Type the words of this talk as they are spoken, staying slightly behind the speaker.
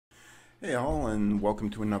Hey all, and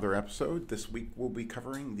welcome to another episode. This week we'll be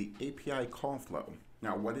covering the API call flow.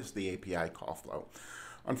 Now, what is the API call flow?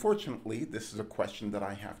 Unfortunately, this is a question that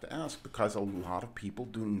I have to ask because a lot of people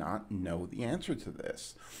do not know the answer to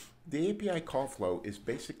this. The API call flow is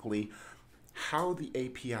basically how the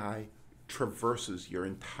API traverses your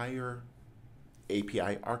entire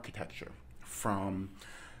API architecture from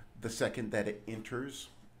the second that it enters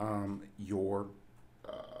your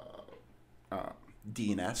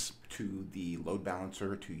DNS to the load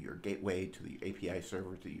balancer, to your gateway, to the API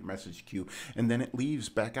server, to your message queue, and then it leaves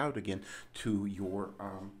back out again to your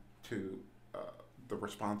the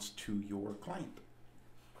response to your client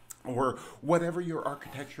or whatever your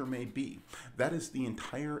architecture may be. That is the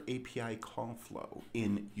entire API call flow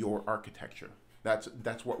in your architecture. That's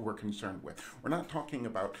what we're concerned with. We're not talking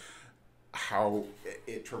about how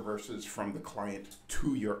it traverses from the client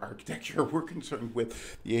to your architecture. We're concerned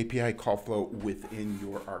with the API call flow within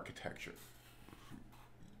your architecture.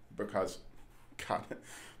 Because, God,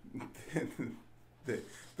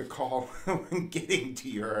 the call getting to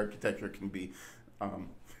your architecture can be,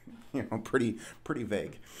 pretty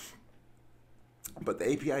vague. But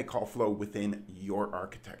the API call flow within your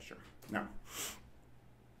architecture. Now,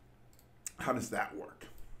 how does that work?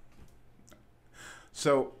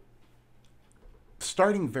 So,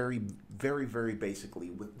 starting very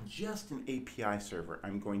basically with just an API server,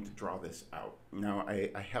 I'm going to draw this out. Now,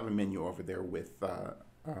 I have a menu over there with the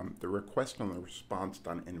request and the response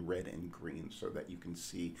done in red and green so that you can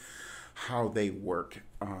see how they work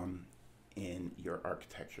in your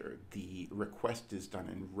architecture. The request is done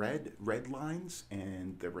in red lines,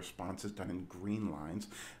 and the response is done in green lines.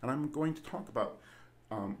 And I'm going to talk about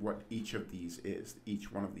what each of these is,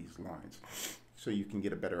 each one of these lines, so you can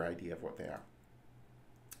get a better idea of what they are.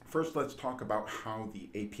 First, let's talk about how the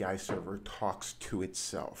API server talks to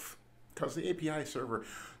itself. Because the API server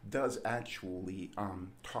does actually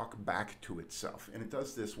talk back to itself. And it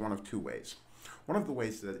does this one of two ways. One of the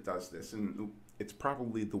ways that it does this, and it's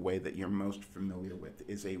probably the way that you're most familiar with,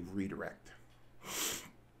 is a redirect.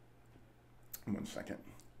 One second.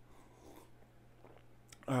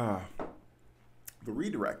 The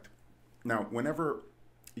redirect. Now, whenever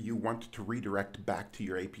you want to redirect back to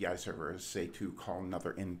your API server, say to call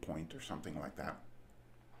another endpoint or something like that,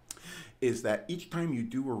 is that each time you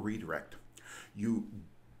do a redirect, you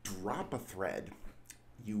drop a thread,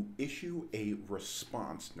 you issue a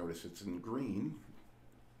response, notice it's in green,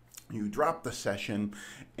 you drop the session,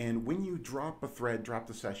 and when you drop a thread, drop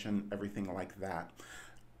the session, everything like that,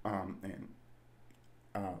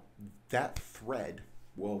 that thread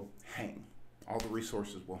will hang. All the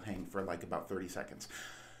resources will hang for like about 30 seconds.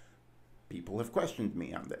 People have questioned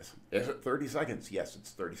me on this. Is it 30 seconds? Yes,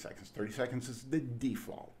 it's 30 seconds. 30 seconds is the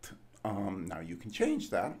default. Now, you can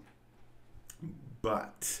change that,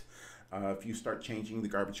 but if you start changing the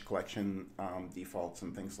garbage collection defaults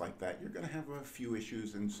and things like that, you're going to have a few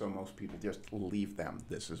issues, and so most people just leave them.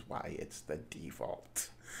 This is why it's the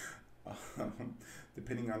default.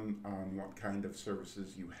 Depending on what kind of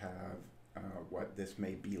services you have, this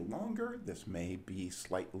may be longer, this may be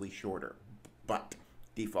slightly shorter, but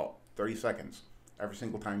default, 30 seconds. Every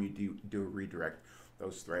single time you do a redirect,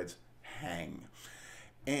 those threads hang.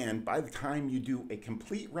 And by the time you do a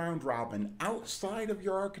complete round robin outside of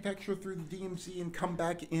your architecture through the DMZ and come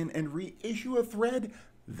back in and reissue a thread,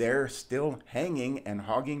 they're still hanging and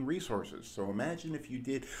hogging resources. So imagine if you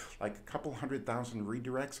did like a couple 100,000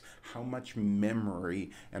 redirects, how much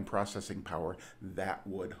memory and processing power that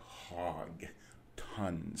would hog.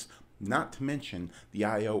 Tons. Not to mention the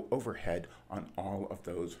I/O overhead on all of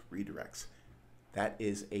those redirects. That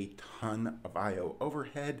is a ton of I/O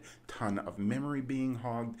overhead, ton of memory being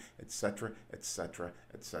hogged, etc., etc.,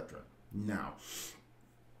 etc. Now,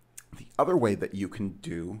 the other way that you can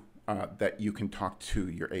do that you can talk to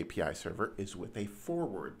your API server is with a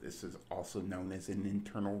forward. This is also known as an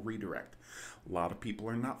internal redirect. A lot of people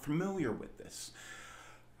are not familiar with this.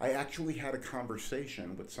 I actually had a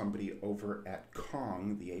conversation with somebody over at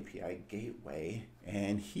Kong, the API gateway,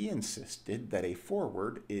 and he insisted that a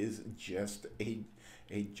forward is just a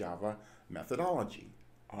Java methodology.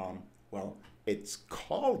 Well, it's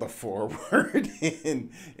called a forward in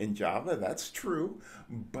Java, that's true,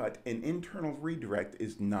 but an internal redirect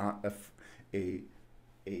is not a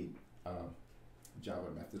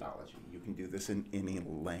Java methodology. You can do this in any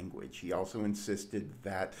language. He also insisted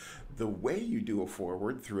that the way you do a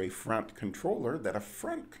forward through a front controller, that a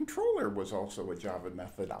front controller was also a Java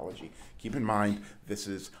methodology. Keep in mind, this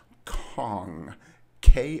is Kong.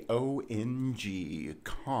 K-O-N-G.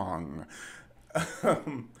 Kong.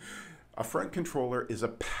 A front controller is a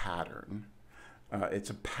pattern It's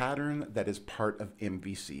a pattern that is part of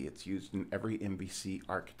MVC. It's used in every MVC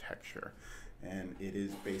architecture. And it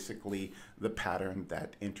is basically the pattern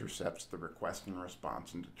that intercepts the request and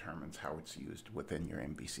response and determines how it's used within your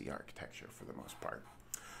MVC architecture for the most part.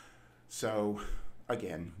 So,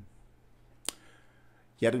 again,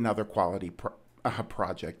 yet another quality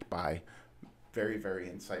project by very, very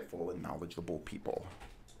insightful and knowledgeable people.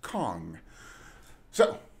 Kong.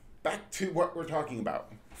 So, back to what we're talking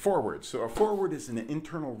about. Forward. So a forward is an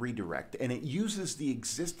internal redirect, and it uses the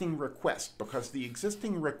existing request because the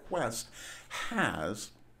existing request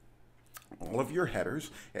has all of your headers.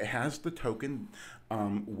 It has the token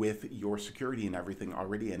with your security and everything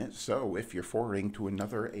already in it. So if you're forwarding to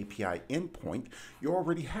another API endpoint, you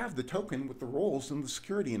already have the token with the roles and the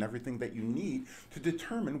security and everything that you need to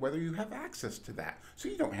determine whether you have access to that. So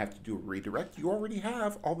you don't have to do a redirect. You already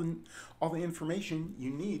have all the information you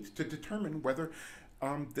need to determine whether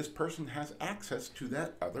this person has access to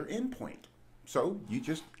that other endpoint. So you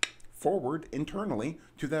just forward internally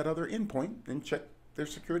to that other endpoint and check their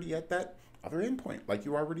security at that other endpoint, like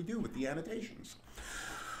you already do with the annotations.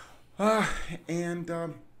 Yeah,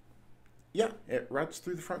 it routes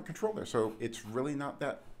through the front controller, so it's really not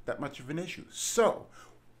that much of an issue. So,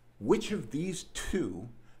 which of these two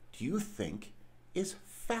do you think is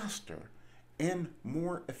faster and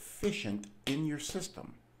more efficient in your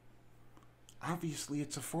system? Obviously,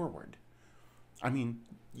 it's a forward. I mean,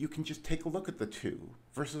 you can just take a look at the two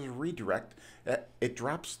versus a redirect. It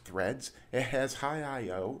drops threads, it has high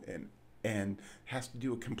I/O, and has to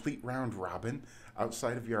do a complete round robin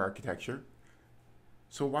outside of your architecture.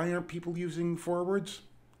 So why aren't people using forwards?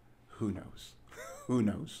 Who knows? Who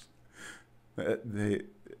knows?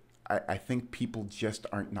 I think people just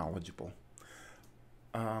aren't knowledgeable.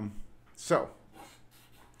 So,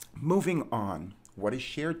 moving on, what is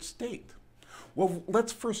shared state? Well,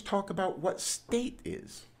 let's first talk about what state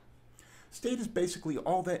is. State is basically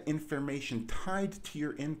all that information tied to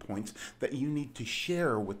your endpoints that you need to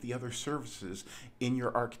share with the other services in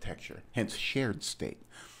your architecture, hence shared state.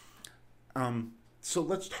 So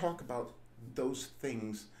let's talk about those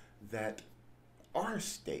things that are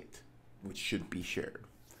state, which should be shared.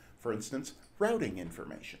 For instance, routing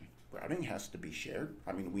information. Routing has to be shared.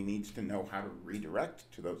 I mean, we need to know how to redirect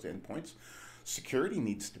to those endpoints. Security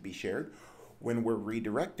needs to be shared. When we're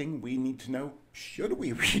redirecting, we need to know, should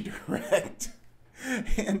we redirect?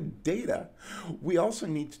 And data. We also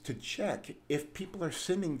need to check if people are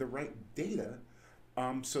sending the right data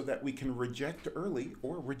so that we can reject early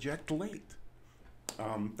or reject late.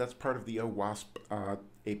 That's part of the OWASP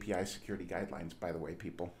API security guidelines, by the way,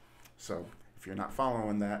 people. So if you're not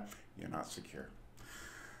following that, you're not secure.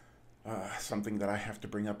 Something that I have to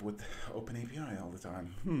bring up with OpenApi all the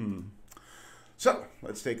time. So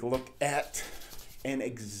let's take a look at an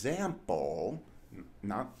example.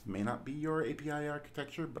 May not be your API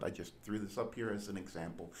architecture, but I just threw this up here as an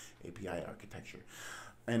example API architecture.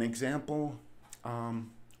 An example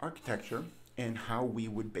architecture and how we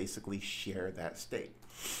would basically share that state.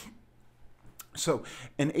 So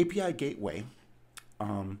an API gateway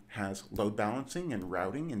has load balancing and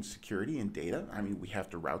routing and security and data. I mean, we have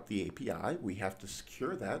to route the API. We have to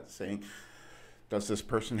secure that, saying, does this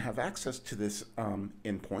person have access to this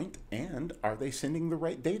endpoint, and are they sending the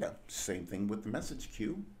right data? Same thing with the message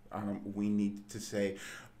queue. We need to say,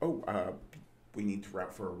 we need to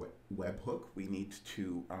route for a webhook. We need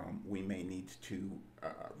to, we may need to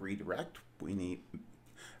redirect.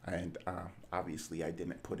 Obviously I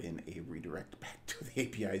didn't put in a redirect back to the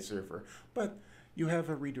API server, but you have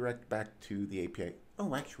a redirect back to the API.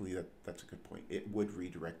 Oh, actually, that's a good point. It would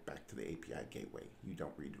redirect back to the API gateway. You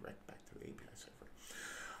don't redirect back to the API server.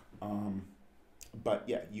 But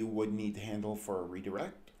yeah, you would need to handle for a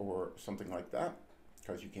redirect or something like that,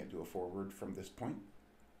 because you can't do a forward from this point.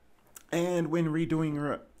 And when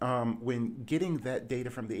redoing, when getting that data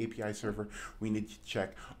from the API server, we need to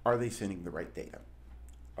check, are they sending the right data?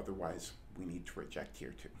 Otherwise, we need to reject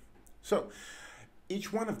here too. So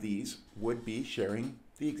each one of these would be sharing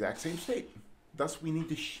the exact same state. Thus, we need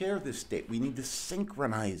to share this state. We need to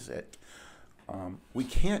synchronize it. We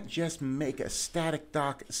can't just make a static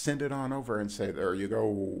doc, send it on over and say, there you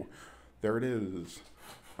go, there it is.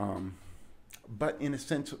 But in a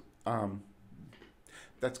sense,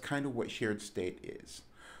 that's kind of what shared state is.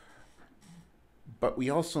 But we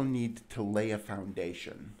also need to lay a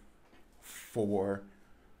foundation for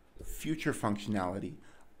future functionality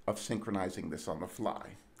of synchronizing this on the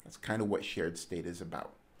fly. That's kind of what shared state is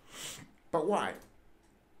about. But why?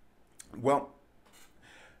 Well,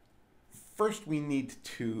 first we need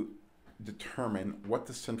to determine what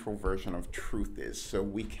the central version of truth is so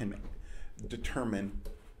we can determine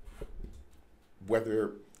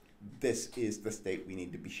whether this is the state we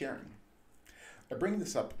need to be sharing. I bring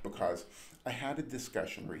this up because I had a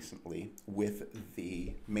discussion recently with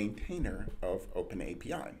the maintainer of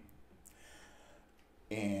OpenAPI.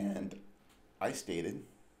 And I stated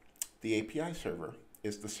the API server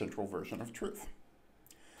is the central version of truth.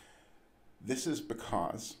 This is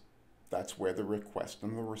because that's where the request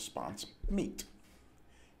and the response meet.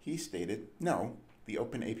 He stated, no, the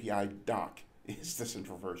OpenAPI doc is the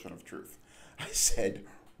central version of truth. I said,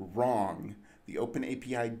 wrong. The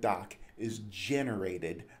OpenAPI doc is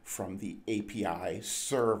generated from the API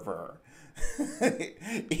server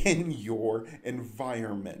in your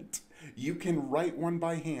environment. You can write one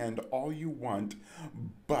by hand all you want,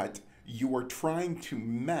 but you are trying to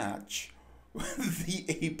match the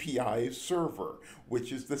API server,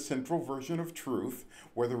 which is the central version of truth,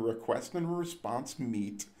 where the request and response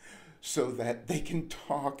meet so that they can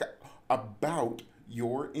talk about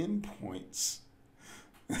your endpoints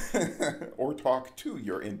or talk to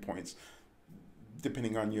your endpoints,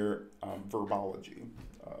 depending on your verbology.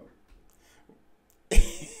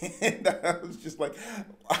 And I was just like,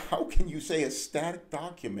 how can you say a static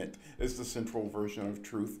document is the central version of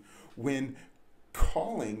truth when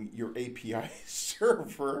calling your API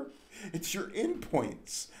server, it's your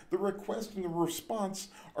endpoints? The request and the response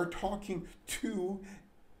are talking to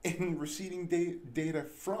and receiving data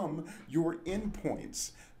from your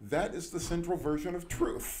endpoints. That is the central version of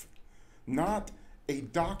truth, not a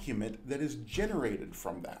document that is generated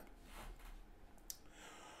from that.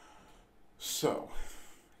 So,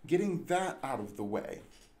 getting that out of the way,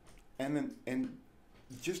 and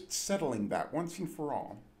just settling that once and for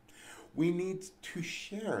all, we need to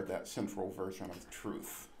share that central version of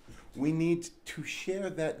truth. We need to share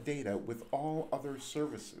that data with all other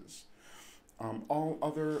services, all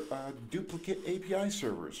other duplicate API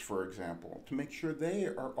servers, for example, to make sure they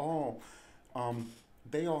all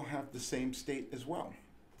have the same state as well.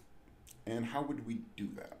 And how would we do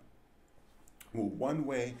that? Well, one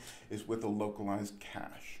way is with a localized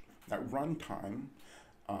cache. At runtime,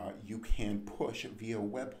 you can push via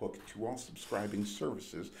webhook to all subscribing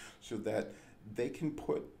services so that they can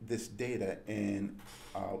put this data in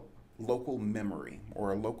local memory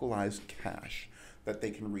or a localized cache that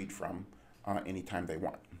they can read from anytime they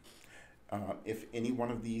want. If any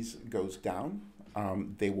one of these goes down,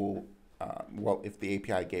 they will well, if the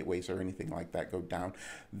API gateways or anything like that go down,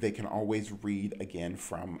 they can always read again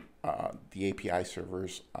from the API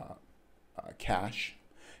server's cache.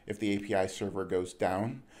 If the API server goes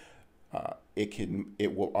down,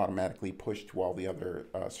 it will automatically push to all the other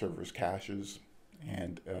servers' caches,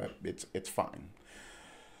 and it's fine.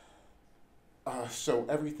 So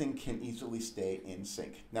everything can easily stay in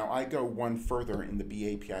sync. Now I go one further in the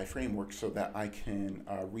BAPI framework so that I can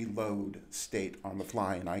reload state on the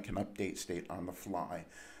fly, and I can update state on the fly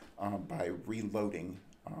by reloading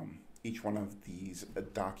each one of these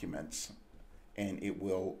documents, and it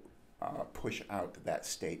will push out that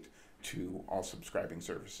state to all subscribing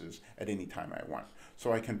services at any time I want.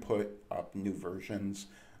 So I can put up new versions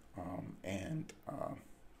and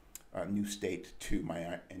a new state to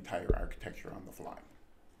my entire architecture on the fly.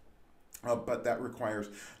 But that requires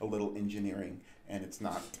a little engineering, and it's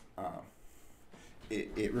not,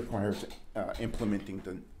 it requires implementing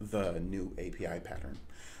the new API pattern.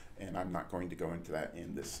 And I'm not going to go into that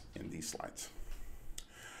in these slides.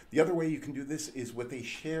 The other way you can do this is with a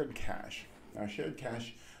shared cache. Now, shared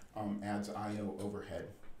cache adds I/O overhead,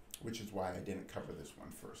 which is why I didn't cover this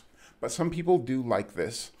one first. But some people do like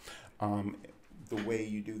this. The way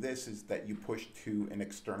you do this is that you push to an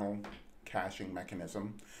external caching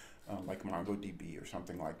mechanism, like MongoDB or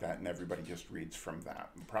something like that, and everybody just reads from that.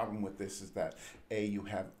 The problem with this is that A, you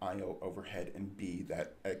have I/O overhead, and B,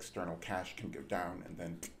 that external cache can go down, and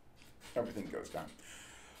then everything goes down.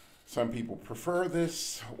 Some people prefer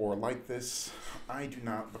this or like this. I do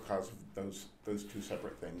not, because of those two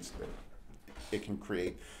separate things. That it can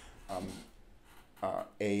create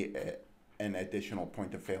an additional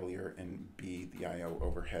point of failure, and B, the I/O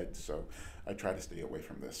overhead. So I try to stay away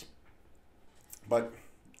from this. But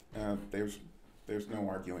there's no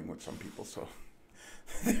arguing with some people, so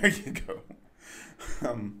there you go.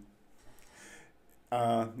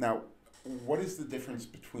 Now, what is the difference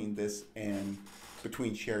between this and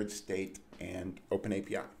between shared state and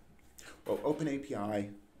OpenAPI? Well,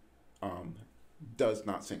 OpenAPI does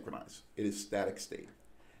not synchronize. It is static state.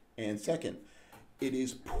 And second, it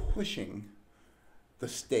is pushing the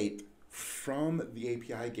state from the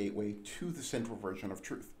API gateway to the central version of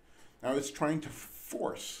truth. Now, it's trying to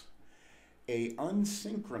force a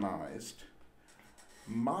unsynchronized,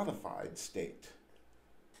 modified state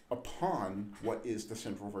upon what is the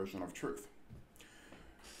central version of truth.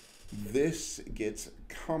 this gets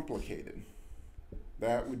complicated.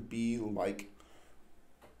 That would be like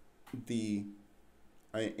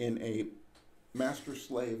in a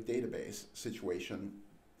master-slave database situation,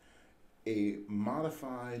 a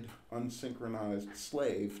modified, unsynchronized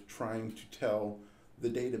slave trying to tell the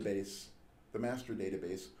database, the master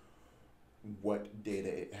database, what data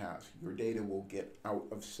it has. Your data will get out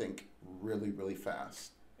of sync really, really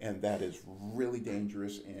fast. And that is really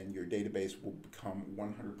dangerous, and your database will become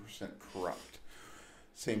 100% corrupt.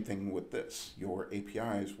 Same thing with this. Your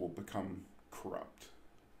APIs will become corrupt.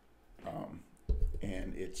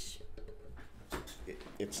 And it's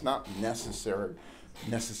not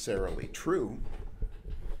necessarily true,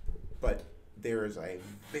 but there is a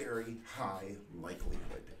very high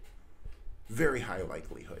likelihood. Very high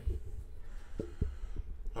likelihood.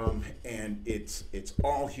 And it's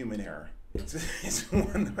all human error. It's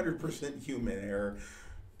 100% human error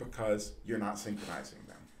because you're not synchronizing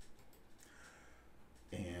them.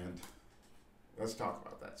 And let's talk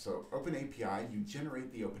about that. So OpenAPI, you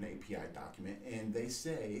generate the OpenAPI document, and they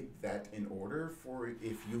say that in order for,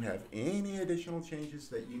 if you have any additional changes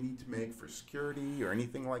that you need to make for security or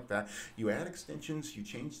anything like that, you add extensions, you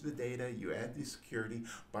change the data, you add the security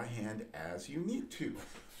by hand as you need to.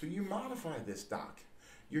 So you modify this doc.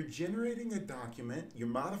 You're generating a document, you're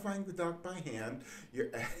modifying the doc by hand,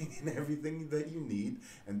 you're adding in everything that you need,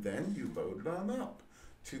 and then you load it on up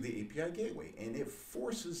to the API gateway, and it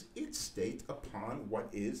forces its state upon what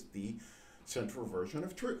is the central version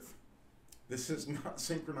of truth. This is not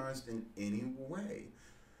synchronized in any way,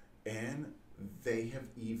 and they have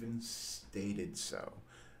even stated so.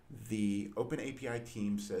 The OpenAPI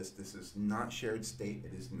team says this is not shared state,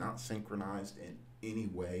 it is not synchronized in any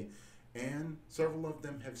way, and several of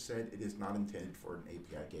them have said it is not intended for an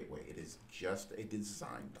API gateway. It is just a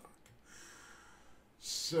design doc.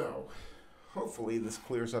 So, hopefully this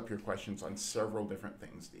clears up your questions on several different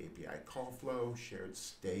things. The API call flow, shared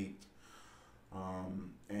state,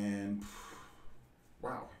 and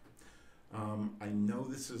wow. I know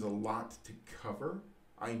this is a lot to cover.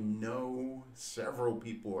 I know several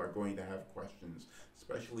people are going to have questions,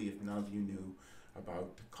 especially if none of you knew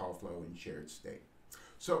about call flow and shared state.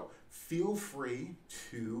 So feel free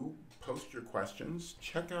to post your questions.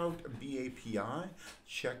 Check out BAPI.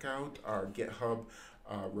 Check out our GitHub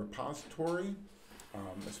repository.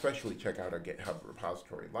 Especially check out our GitHub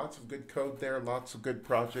repository. Lots of good code there, lots of good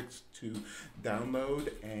projects to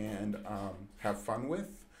download and have fun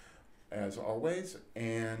with, as always.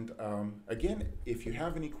 And again, if you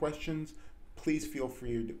have any questions, please feel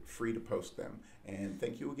free to post them. And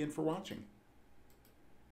thank you again for watching.